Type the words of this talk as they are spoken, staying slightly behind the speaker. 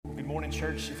Morning,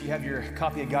 church. If you have your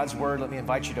copy of God's Word, let me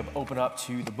invite you to open up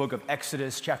to the book of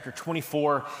Exodus. Chapter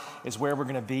 24 is where we're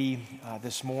going to be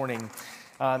this morning.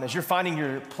 As you're finding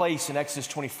your place in Exodus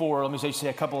 24, let me just say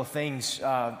a couple of things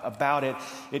about it.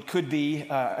 It could be,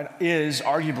 is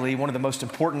arguably one of the most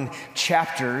important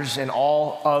chapters in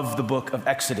all of the book of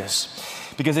Exodus.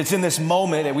 Because it's in this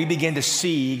moment that we begin to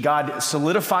see God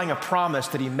solidifying a promise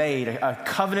that he made, a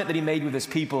covenant that he made with his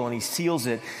people, and he seals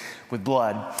it with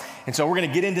blood. And so we're going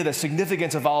to get into the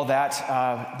significance of all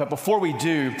that. But before we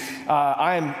do,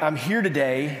 I'm here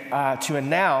today to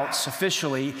announce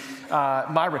officially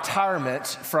my retirement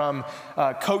from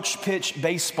coach pitch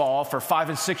baseball for 5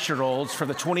 and 6 year olds for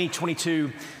the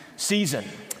 2022 season.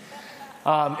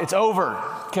 It's over,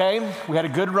 okay? We had a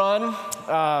good run,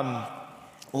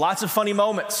 lots of funny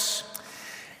moments.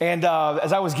 And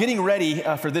as I was getting ready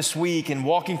for this week and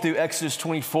walking through Exodus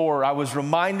 24, I was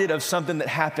reminded of something that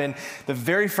happened the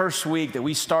very first week that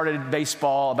we started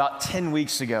baseball about 10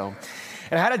 weeks ago.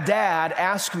 And I had a dad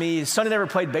ask me, his son had never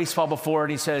played baseball before,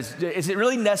 and he says, is it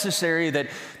really necessary that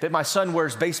my son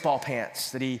wears baseball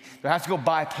pants, that he has to go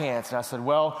buy pants? And I said,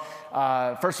 well,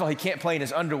 first of all, he can't play in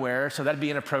his underwear, so that'd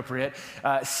be inappropriate.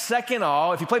 Second of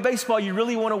all, if you play baseball, you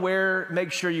really want to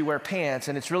make sure you wear pants,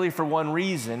 and it's really for one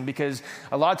reason, because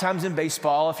a lot of times in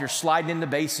baseball, if you're sliding into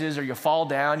bases or you fall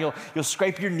down, you'll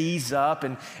scrape your knees up,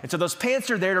 and so those pants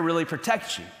are there to really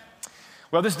protect you.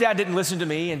 Well, this dad didn't listen to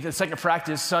me, and the second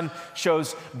practice, son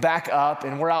shows back up,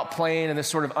 and we're out playing in this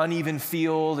sort of uneven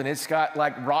field, and it's got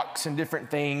like rocks and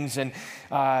different things, and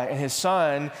his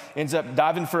son ends up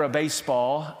diving for a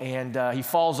baseball, and he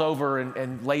falls over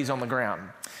and lays on the ground.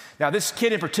 Now, this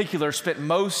kid in particular spent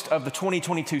most of the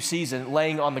 2022 season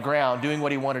laying on the ground, doing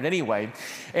what he wanted anyway,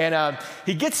 and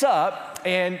he gets up,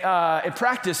 and in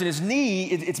practice, and his knee,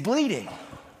 it's bleeding.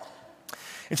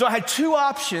 And so I had two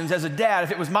options as a dad.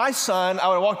 If it was my son, I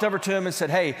would have walked over to him and said,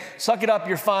 hey, suck it up,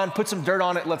 you're fine, put some dirt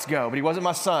on it, let's go. But he wasn't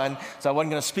my son, so I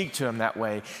wasn't going to speak to him that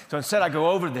way. So instead I go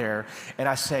over there and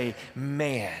I say,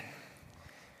 man.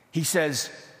 He says,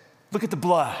 look at the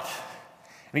blood.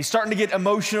 And he's starting to get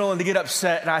emotional and to get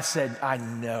upset. And I said, I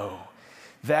know,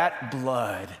 that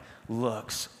blood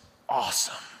looks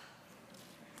awesome.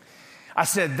 I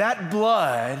said, that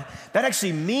blood, that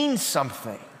actually means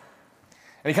something.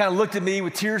 And he kind of looked at me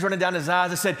with tears running down his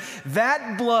eyes. I said,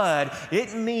 that blood,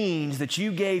 it means that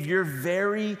you gave your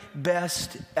very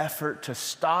best effort to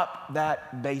stop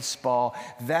that baseball.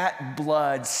 That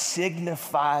blood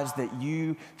signifies that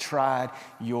you tried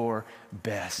your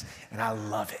best. And I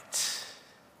love it.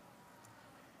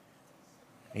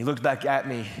 And he looked back at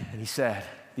me and he said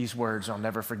these words I'll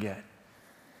never forget.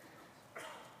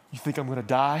 You think I'm going to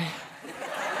die?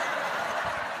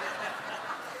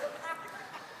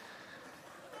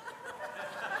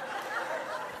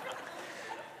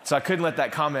 So I couldn't let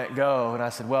that comment go, and I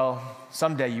said, well,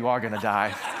 someday you are going to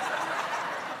die.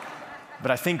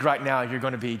 But I think right now you're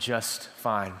going to be just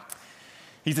fine.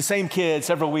 He's the same kid.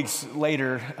 Several weeks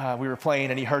later, we were playing,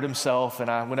 and he hurt himself, and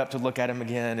I went up to look at him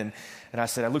again, and I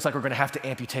said, it looks like we're going to have to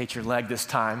amputate your leg this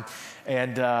time.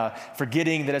 And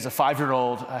forgetting that as a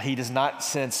 5-year-old, he does not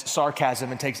sense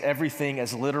sarcasm and takes everything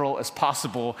as literal as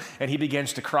possible, and he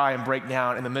begins to cry and break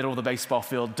down in the middle of the baseball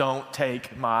field, don't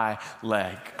take my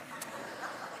leg.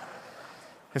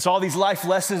 And so all these life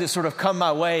lessons that sort of come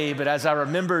my way, but as I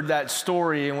remembered that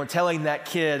story and when telling that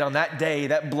kid on that day,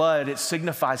 that blood, it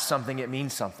signifies something, it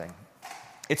means something.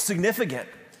 It's significant.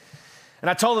 And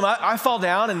I told him, I fall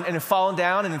down and have fallen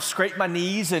down and have scraped my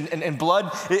knees and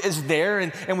blood is there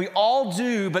and we all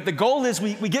do, but the goal is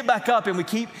we get back up and we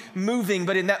keep moving,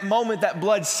 but in that moment, that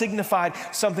blood signified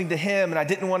something to him and I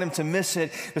didn't want him to miss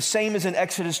it. The same as in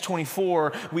Exodus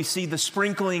 24, we see the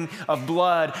sprinkling of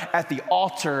blood at the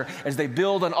altar as they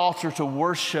build an altar to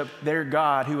worship their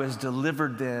God who has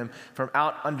delivered them from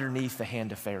out underneath the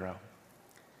hand of Pharaoh.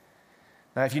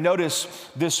 Now, if you notice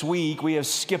this week, we have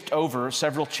skipped over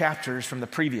several chapters from the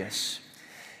previous.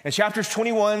 And chapters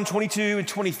 21, 22, and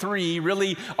 23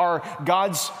 really are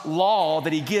God's law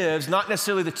that he gives, not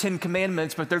necessarily the 10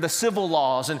 Commandments, but they're the civil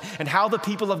laws and how the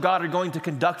people of God are going to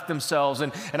conduct themselves.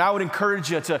 And I would encourage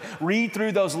you to read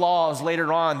through those laws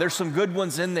later on. There's some good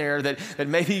ones in there that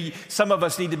maybe some of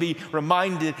us need to be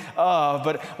reminded of.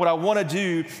 But what I want to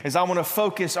do is I want to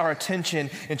focus our attention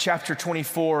in chapter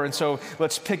 24. And so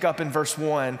let's pick up in verse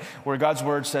 1 where God's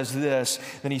word says this.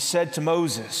 Then he said to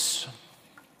Moses,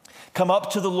 come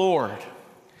up to the Lord,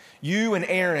 you and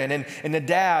Aaron and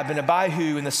Nadab and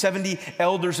Abihu and the 70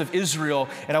 elders of Israel,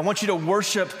 and I want you to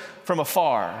worship from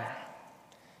afar.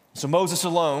 So Moses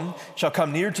alone shall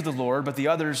come near to the Lord, but the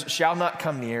others shall not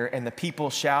come near, and the people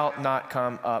shall not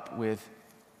come up with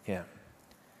him.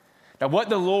 Now, what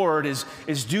the Lord is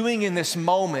doing in this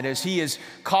moment is he is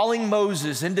calling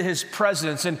Moses into his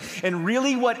presence. And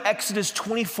really what Exodus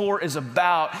 24 is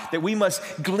about, that we must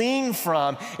glean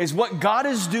from, is what God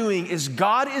is doing is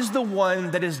God is the one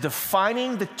that is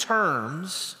defining the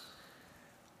terms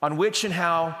on which and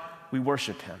how we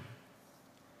worship him.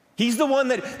 He's the one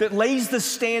that lays the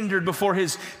standard before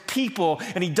his people,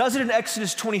 and he does it in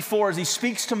Exodus 24 as he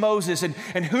speaks to Moses and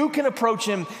who can approach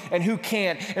him and who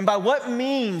can't, and by what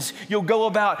means you'll go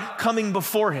about coming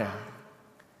before him.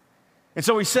 And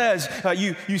so he says,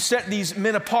 you set these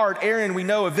men apart. Aaron, we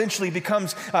know, eventually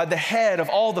becomes the head of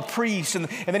all the priests. And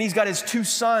then he's got his 2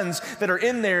 sons that are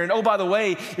in there. And oh, by the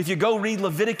way, if you go read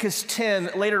Leviticus 10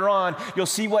 later on, you'll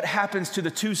see what happens to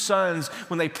the 2 sons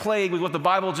when they plague with what the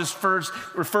Bible just first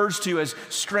refers to as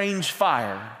strange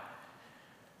fire.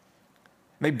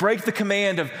 They break the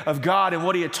command of God and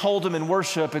what he had told them in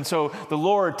worship. And so the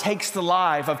Lord takes the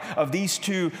life of these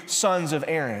 2 sons of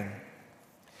Aaron.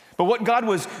 But what God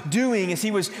was doing is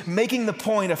he was making the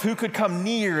point of who could come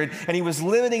near, and he was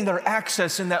limiting their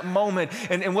access in that moment.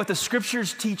 And what the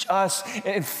scriptures teach us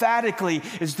emphatically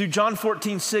is through John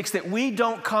 14:6, that we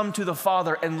don't come to the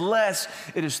Father unless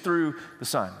it is through the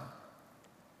Son.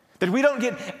 That we don't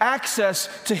get access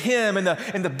to him and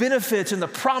the benefits and the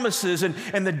promises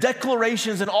and the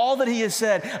declarations and all that he has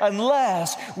said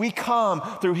unless we come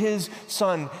through his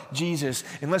Son, Jesus,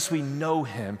 unless we know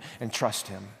him and trust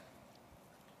him.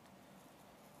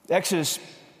 Exodus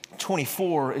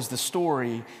 24 is the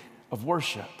story of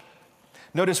worship.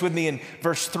 Notice with me in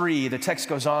verse 3, the text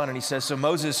goes on and he says, so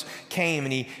Moses came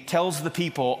and he tells the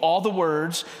people all the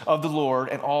words of the Lord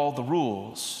and all the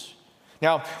rules.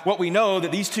 Now, what we know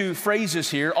that these 2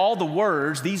 phrases here, all the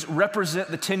words, these represent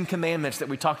the 10 commandments that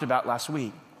we talked about last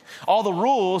week. All the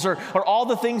rules are all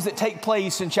the things that take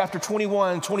place in chapter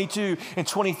 21, 22, and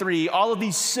 23, all of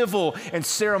these civil and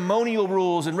ceremonial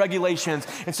rules and regulations.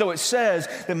 And so it says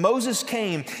that Moses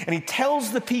came and he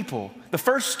tells the people the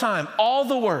first time all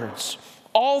the words,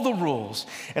 all the rules.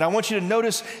 And I want you to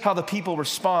notice how the people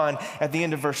respond at the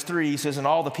end of verse 3. He says, and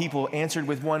all the people answered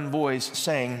with one voice,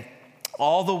 saying,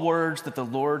 all the words that the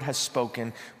Lord has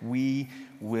spoken, we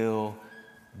will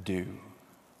do.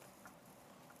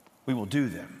 We will do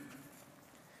them.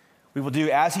 We will do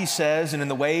as he says and in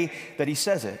the way that he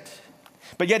says it.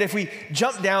 But yet if we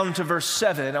jump down to verse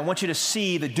 7, I want you to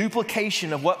see the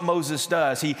duplication of what Moses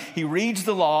does. He reads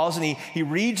the laws and he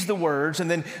reads the words, and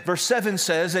then verse 7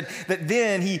 says that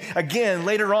then he, again,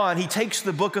 later on, he takes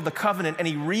the book of the covenant and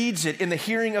he reads it in the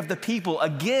hearing of the people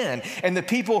again, and the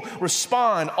people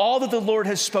respond, all that the Lord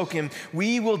has spoken,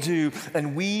 we will do,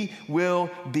 and we will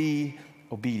be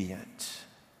obedient.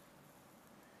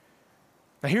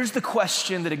 Now here's the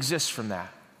question that exists from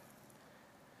that.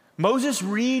 Moses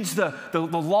reads the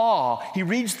law, he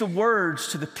reads the words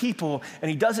to the people,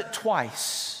 and he does it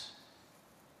twice.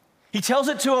 He tells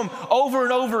it to them over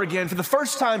and over again for the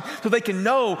first time so they can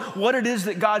know what it is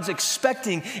that God's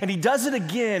expecting. And he does it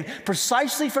again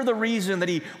precisely for the reason that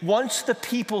he wants the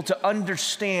people to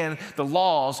understand the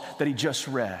laws that he just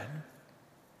read.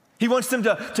 He wants them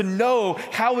to know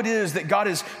how it is that God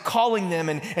is calling them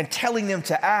and telling them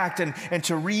to act and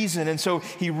to reason. And so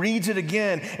he reads it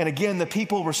again, and again the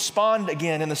people respond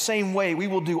again in the same way. We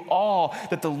will do all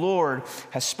that the Lord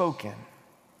has spoken.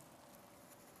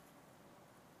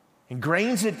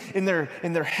 Ingrains it in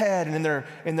their head and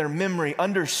in their memory,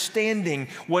 understanding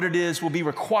what it is will be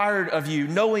required of you,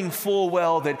 knowing full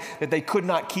well that they could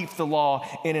not keep the law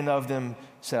in and of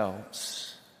themselves,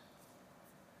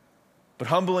 but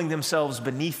humbling themselves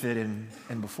beneath it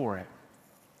and before it.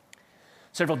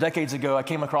 Several decades ago, I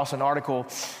came across an article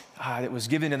that was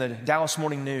given in the Dallas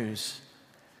Morning News.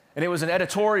 And it was an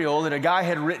editorial that a guy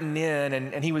had written in,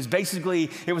 and he was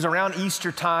basically, it was around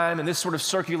Easter time, and this sort of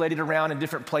circulated around in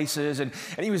different places. And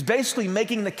he was basically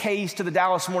making the case to the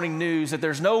Dallas Morning News that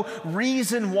there's no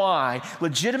reason why,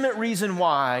 legitimate reason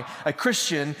why, a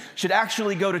Christian should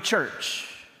actually go to church.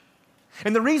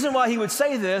 And the reason why he would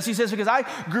say this, he says, because I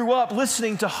grew up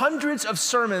listening to hundreds of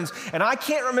sermons, and I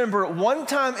can't remember one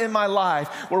time in my life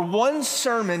where one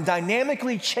sermon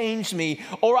dynamically changed me,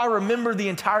 or I remember the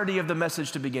entirety of the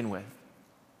message to begin with.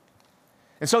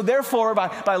 And so therefore,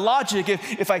 by logic,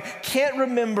 if I can't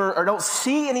remember or don't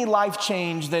see any life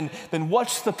change, then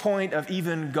what's the point of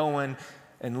even going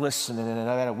and listening? And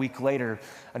then a week later,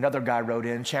 another guy wrote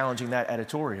in challenging that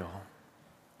editorial.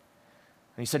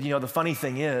 And he said, the funny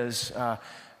thing is,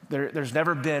 there's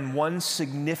never been one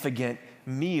significant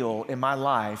meal in my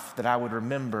life that I would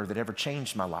remember that ever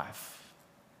changed my life.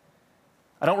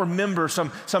 I don't remember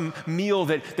some meal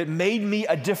that made me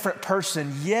a different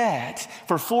person, yet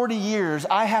for 40 years,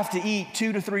 I have to eat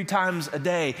 2 to 3 times a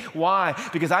day. Why?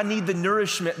 Because I need the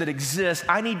nourishment that exists.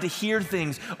 I need to hear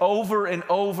things over and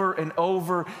over and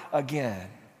over again.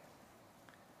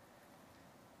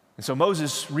 And so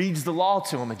Moses reads the law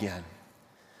to them again.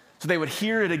 So they would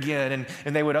hear it again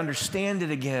and they would understand it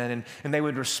again and they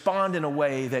would respond in a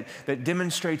way that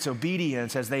demonstrates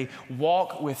obedience as they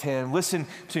walk with him. Listen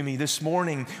to me this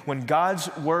morning. When God's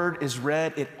word is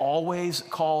read, it always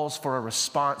calls for a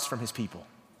response from his people.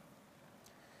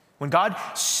 When God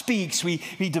speaks,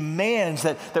 he demands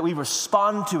that we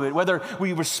respond to it, whether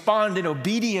we respond in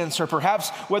obedience or perhaps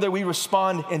whether we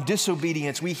respond in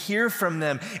disobedience. We hear from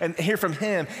them and hear from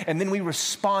him, and then we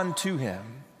respond to him.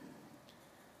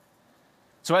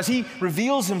 So as he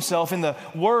reveals himself in the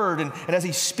word and as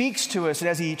he speaks to us and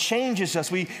as he changes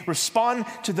us, we respond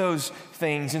to those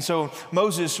things. And so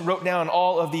Moses wrote down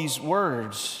all of these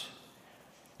words.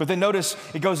 But then notice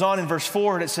it goes on in verse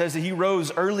 4 and it says that he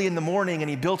rose early in the morning and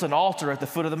he built an altar at the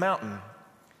foot of the mountain.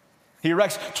 He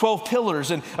erects 12 pillars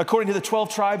and according to the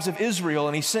 12 tribes of Israel,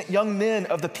 and he sent young men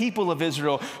of the people of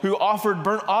Israel who offered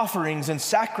burnt offerings and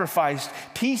sacrificed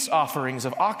peace offerings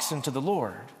of oxen to the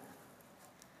Lord.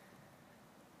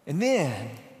 And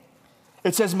then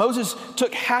it says Moses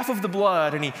took half of the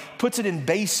blood and he puts it in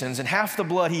basins, and half the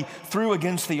blood he threw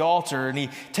against the altar, and he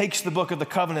takes the book of the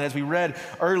covenant as we read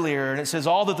earlier, and it says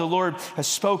all that the Lord has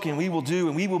spoken we will do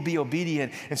and we will be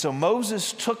obedient. And so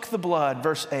Moses took the blood,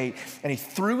 verse 8, and he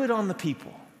threw it on the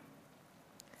people.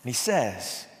 And he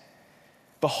says,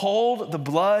 "Behold the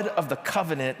blood of the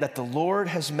covenant that the Lord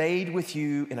has made with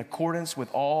you in accordance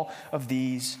with all of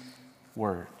these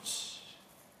words."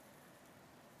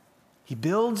 He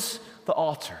builds the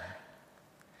altar.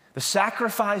 The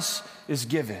sacrifice is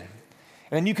given.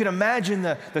 And you can imagine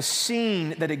the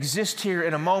scene that exists here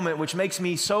in a moment, which makes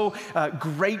me so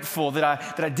grateful that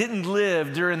I didn't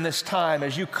live during this time.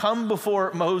 As you come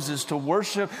before Moses to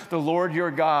worship the Lord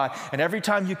your God, and every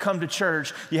time you come to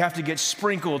church, you have to get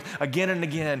sprinkled again and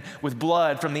again with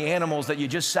blood from the animals that you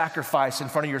just sacrificed in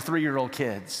front of your 3-year-old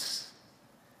kids.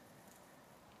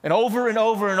 And over and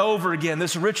over and over again,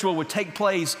 this ritual would take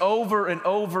place over and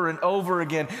over and over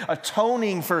again,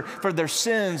 atoning for their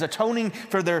sins, atoning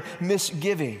for their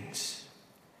misgivings.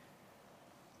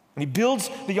 And he builds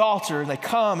the altar, and they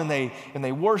come and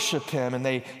they worship him, and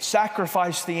they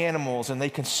sacrifice the animals, and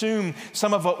they consume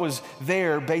some of what was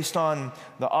there based on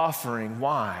the offering.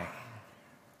 Why?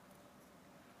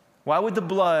 Why would the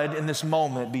blood in this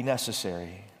moment be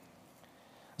necessary?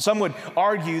 Some would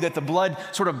argue that the blood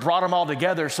sort of brought them all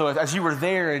together. So as you were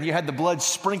there and you had the blood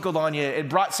sprinkled on you, it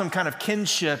brought some kind of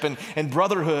kinship and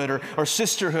brotherhood or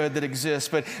sisterhood that exists.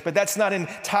 But that's not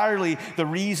entirely the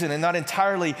reason and not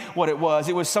entirely what it was.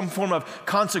 It was some form of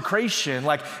consecration,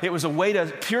 like it was a way to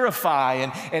purify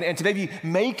and to maybe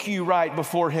make you right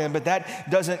before him. But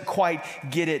that doesn't quite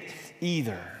get it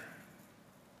either.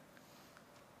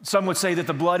 Some would say that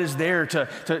the blood is there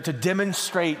to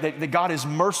demonstrate that God is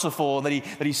merciful and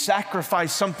that he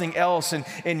sacrificed something else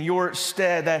in your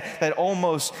stead that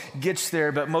almost gets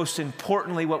there. But most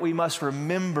importantly, what we must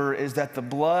remember is that the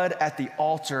blood at the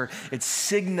altar, it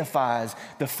signifies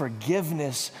the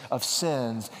forgiveness of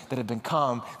sins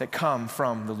that come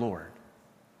from the Lord.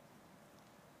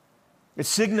 It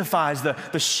signifies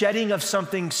the shedding of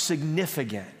something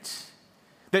significant.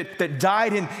 That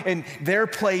died in their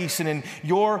place and in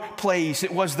your place.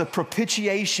 It was the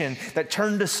propitiation that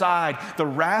turned aside the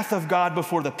wrath of God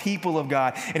before the people of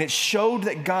God. And it showed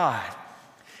that God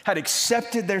had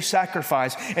accepted their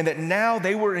sacrifice and that now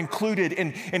they were included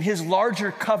in his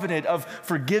larger covenant of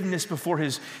forgiveness before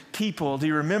his people. Do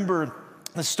you remember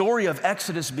the story of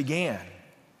Exodus began?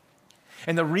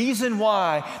 And the reason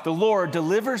why the Lord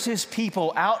delivers his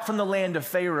people out from the land of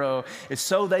Pharaoh is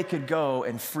so they could go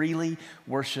and freely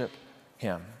worship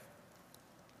him.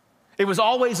 It was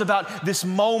always about this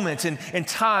moment in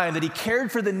time that he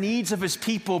cared for the needs of his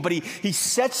people, but he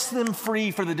sets them free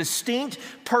for the distinct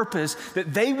purpose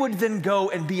that they would then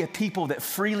go and be a people that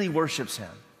freely worships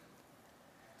him,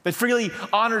 that freely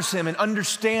honors him and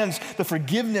understands the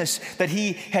forgiveness that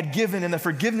he had given and the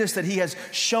forgiveness that he has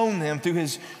shown them through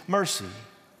his mercy.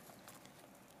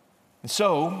 And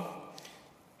so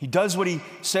he does what he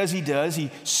says he does.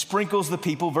 He sprinkles the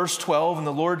people. Verse 12, and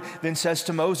the Lord then says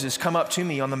to Moses, "Come up to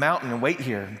me on the mountain and wait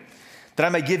here, that I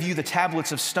may give you the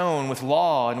tablets of stone with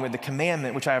law and with the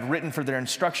commandment which I have written for their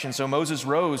instruction." So Moses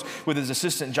rose with his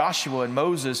assistant Joshua and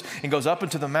Moses and goes up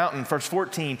into the mountain, verse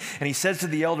 14, and he says to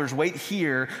the elders, "Wait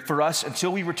here for us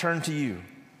until we return to you."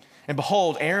 And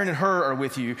behold, Aaron and Hur are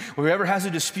with you. Whoever has a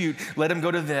dispute, let him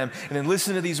go to them. And then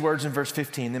listen to these words in verse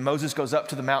 15. Then Moses goes up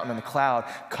to the mountain, and the cloud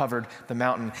covered the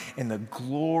mountain, and the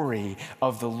glory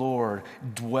of the Lord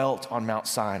dwelt on Mount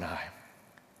Sinai.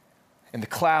 And the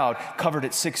cloud covered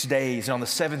it 6 days, and on the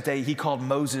seventh day he called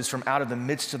Moses from out of the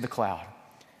midst of the cloud.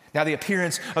 Now the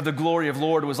appearance of the glory of the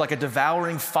Lord was like a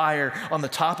devouring fire on the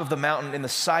top of the mountain in the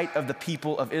sight of the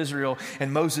people of Israel.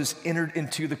 And Moses entered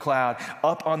into the cloud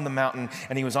up on the mountain,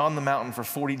 and he was on the mountain for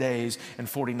 40 days and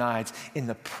 40 nights in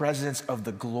the presence of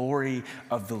the glory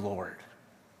of the Lord.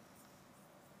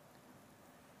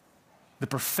 The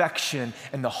perfection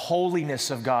and the holiness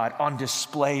of God on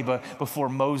display before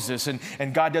Moses.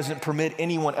 And God doesn't permit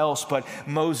anyone else but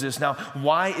Moses. Now,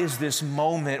 why is this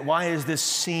moment, why is this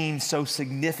scene so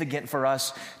significant for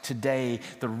us today?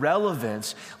 The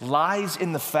relevance lies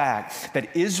in the fact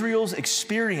that Israel's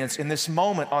experience in this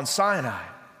moment on Sinai,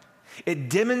 it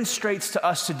demonstrates to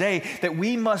us today that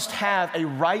we must have a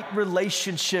right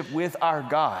relationship with our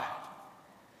God.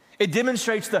 It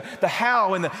demonstrates the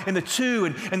how and the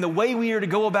to and the way we are to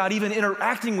go about even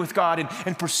interacting with God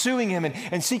and pursuing Him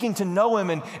and seeking to know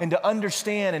Him and to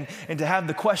understand and to have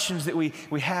the questions that we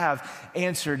have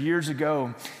answered. Years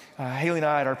ago, Haley and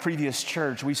I at our previous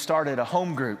church, we started a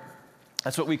home group.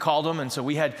 That's what we called them. And so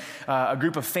we had a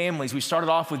group of families. We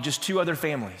started off with just 2 other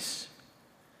families.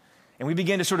 And we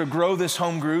began to sort of grow this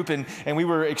home group, and we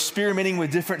were experimenting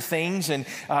with different things. And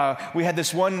we had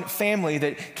this one family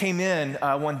that came in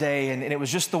one day, and it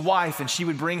was just the wife, and she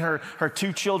would bring her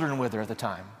 2 children with her at the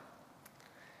time.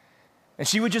 And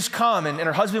she would just come, and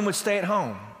her husband would stay at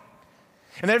home.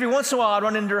 And then every once in a while, I'd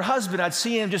run into her husband. I'd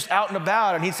see him just out and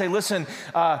about, and he'd say, listen,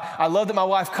 I love that my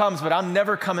wife comes, but I'm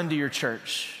never coming to your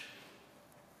church.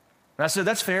 And I said,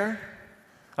 that's fair.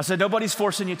 I said, nobody's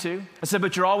forcing you to. I said,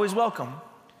 but you're always welcome.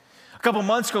 A couple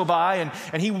months go by,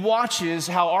 and he watches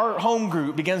how our home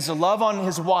group begins to love on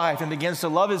his wife and begins to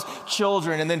love his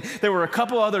children. And then there were a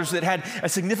couple others that had a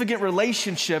significant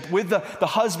relationship with the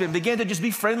husband, began to just be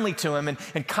friendly to him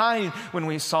and kind when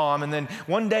we saw him. And then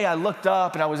one day I looked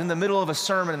up, and I was in the middle of a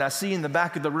sermon, and I see in the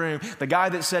back of the room, the guy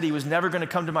that said he was never going to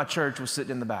come to my church was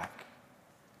sitting in the back.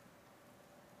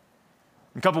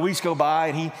 A couple weeks go by,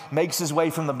 and he makes his way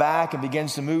from the back and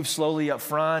begins to move slowly up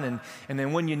front. And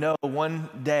then when you know, one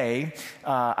day,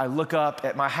 I look up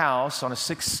at my house on a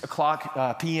 6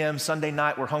 o'clock p.m. Sunday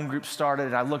night where home group started,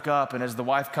 and I look up, and as the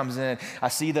wife comes in, I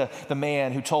see the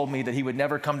man who told me that he would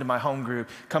never come to my home group,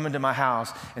 come into my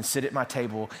house and sit at my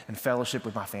table and fellowship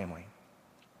with my family.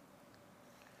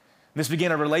 This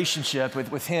began a relationship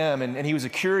with him, and he was a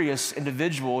curious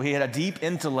individual. He had a deep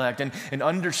intellect and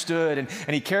understood, and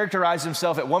he characterized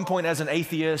himself at one point as an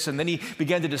atheist, and then he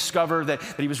began to discover that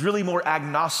he was really more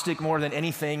agnostic more than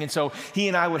anything. And so he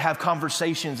and I would have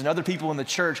conversations, and other people in the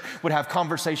church would have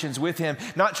conversations with him,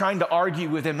 not trying to argue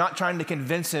with him, not trying to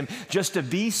convince him, just to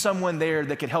be someone there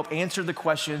that could help answer the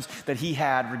questions that he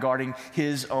had regarding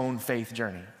his own faith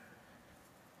journey.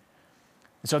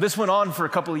 And so this went on for a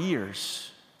couple of years.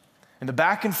 And the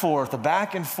back and forth,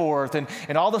 and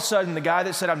all of a sudden the guy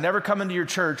that said, I'm never coming to your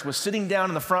church was sitting down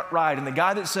in the front right, and the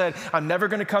guy that said, I'm never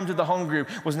gonna come to the home group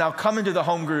was now coming to the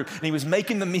home group, and he was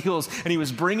making the meals, and he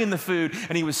was bringing the food,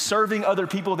 and he was serving other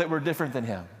people that were different than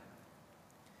him.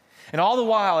 And all the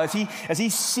while, as he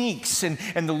seeks and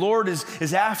the Lord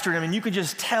is after him, and you could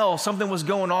just tell something was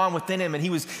going on within him, and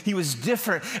he was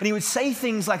different, and he would say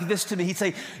things like this to me. He'd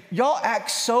say, y'all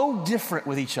act so different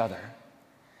with each other.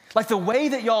 Like the way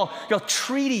that y'all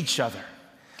treat each other.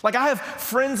 Like I have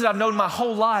friends that I've known my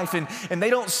whole life, and they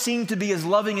don't seem to be as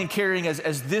loving and caring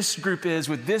as this group is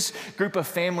with this group of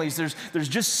families. There's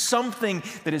just something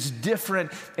that is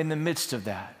different in the midst of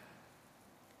that.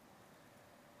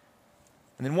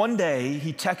 And then one day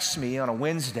he texts me on a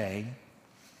Wednesday,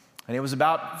 and it was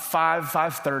about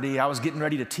 5:30. I was getting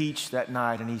ready to teach that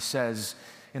night, and he says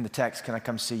in the text, can I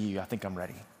come see you? I think I'm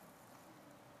ready.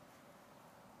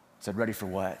 I said, ready for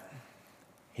what?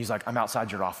 He's like, I'm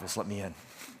outside your office, let me in.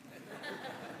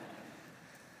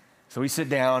 So we sit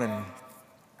down, and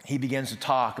he begins to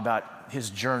talk about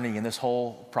his journey and this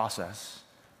whole process.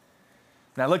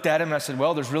 And I looked at him and I said,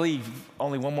 well, there's really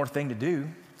only one more thing to do.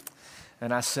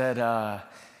 And I said,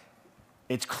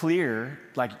 it's clear,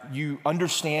 like you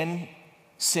understand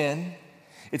sin.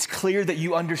 It's clear that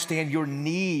you understand your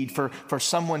need for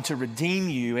someone to redeem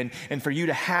you and for you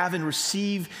to have and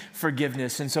receive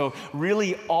forgiveness. And so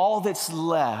really all that's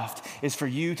left is for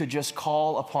you to just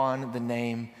call upon the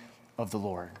name of the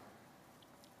Lord.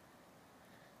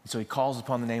 And so he calls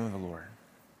upon the name of the Lord.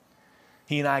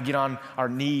 He and I get on our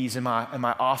knees in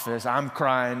my office. I'm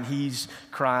crying, he's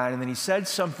crying. And then he said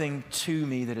something to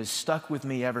me that has stuck with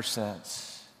me ever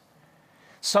since.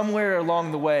 Somewhere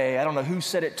along the way, I don't know who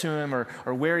said it to him or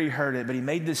where he heard it, but he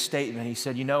made this statement. He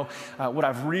said, what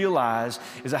I've realized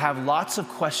is I have lots of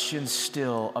questions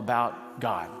still about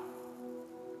God.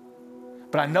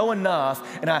 But I know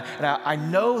enough, and I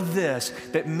know this,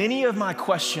 that many of my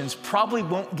questions probably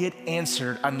won't get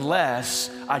answered unless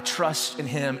I trust in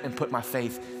him and put my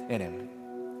faith in him.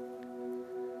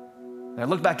 And I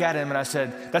looked back at him and I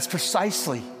said, that's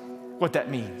precisely what that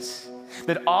means.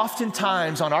 That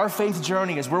oftentimes on our faith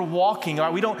journey as we're walking,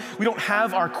 we don't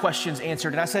have our questions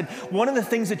answered. And I said, one of the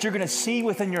things that you're gonna see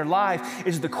within your life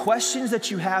is the questions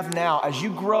that you have now as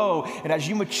you grow and as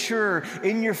you mature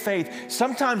in your faith,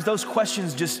 sometimes those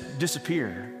questions just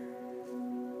disappear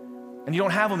and you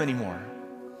don't have them anymore.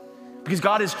 Because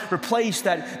God has replaced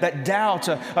that doubt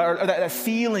or that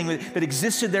feeling that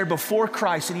existed there before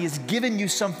Christ, and he has given you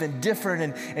something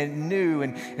different and new.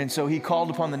 And so he called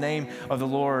upon the name of the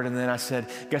Lord. And then I said,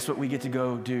 guess what we get to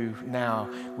go do now?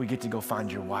 We get to go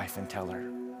find your wife and tell her.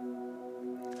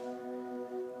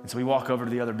 And so we walk over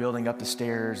to the other building up the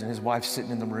stairs, and his wife's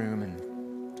sitting in the room,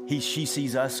 and she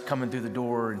sees us coming through the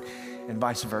door and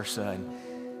vice versa.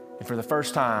 And for the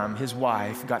first time, his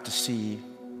wife got to see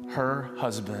her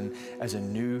husband as a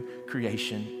new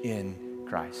creation in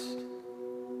Christ.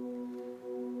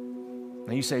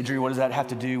 Now you say, Drew, what does that have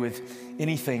to do with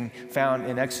anything found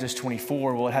in Exodus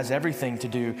 24? Well, it has everything to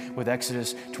do with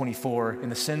Exodus 24 in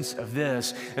the sense of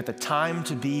this, that the time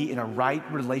to be in a right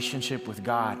relationship with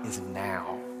God is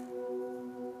now.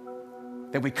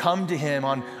 That we come to him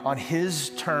on his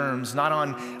terms, not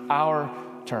on our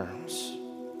terms.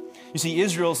 You see,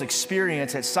 Israel's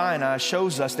experience at Sinai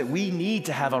shows us that we need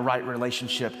to have a right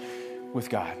relationship with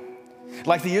God.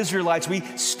 Like the Israelites, we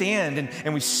stand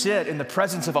and we sit in the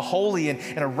presence of a holy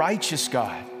and a righteous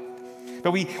God.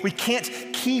 But we can't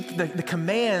keep the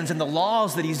commands and the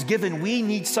laws that he's given. We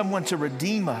need someone to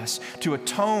redeem us, to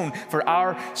atone for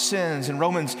our sins. And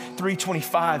Romans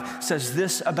 3:25 says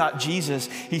this about Jesus.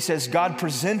 He says, God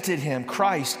presented him,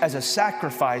 Christ, as a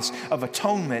sacrifice of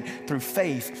atonement through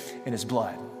faith in his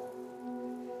blood.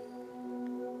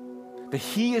 That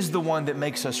he is the one that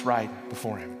makes us right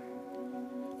before him.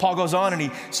 Paul goes on and he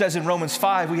says in Romans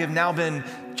 5, we have now been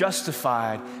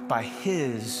justified by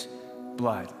his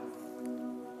blood.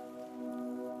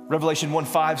 Revelation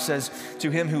 1:5 says,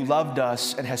 to him who loved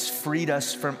us and has freed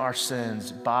us from our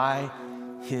sins by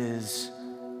his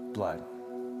blood.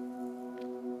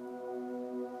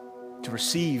 To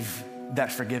receive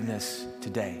that forgiveness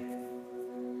today.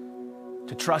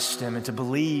 To trust him and to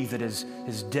believe that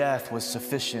his death was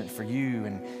sufficient for you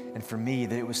and for me,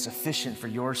 that it was sufficient for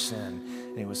your sin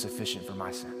and it was sufficient for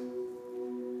my sin.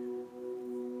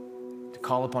 To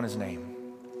call upon his name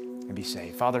and be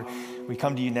saved. Father, we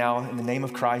come to you now in the name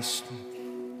of Christ,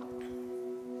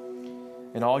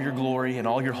 in all your glory and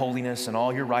all your holiness and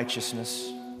all your righteousness.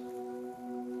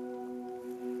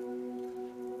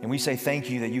 And we say thank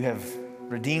you that you have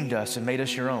redeemed us and made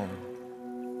us your own.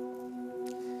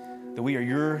 That we are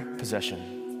your possession.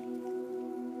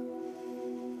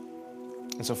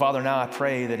 And so, Father, now I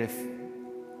pray that if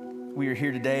we are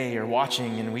here today or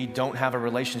watching and we don't have a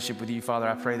relationship with you, Father,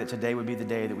 I pray that today would be the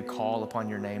day that we call upon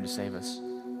your name to save us.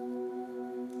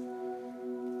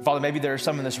 Father, maybe there are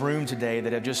some in this room today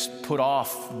that have just put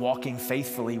off walking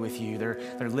faithfully with you.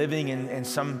 They're living in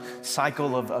some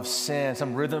cycle of sin,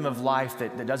 some rhythm of life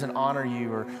that doesn't honor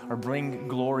you or bring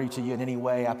glory to you in any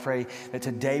way. I pray that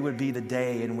today would be the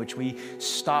day in which we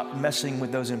stop messing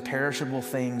with those imperishable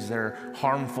things that are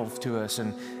harmful to us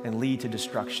and lead to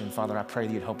destruction. Father, I pray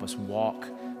that you'd help us walk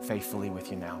faithfully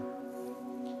with you now.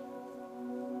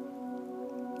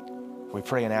 We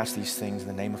pray and ask these things in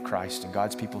the name of Christ, and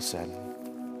God's people said,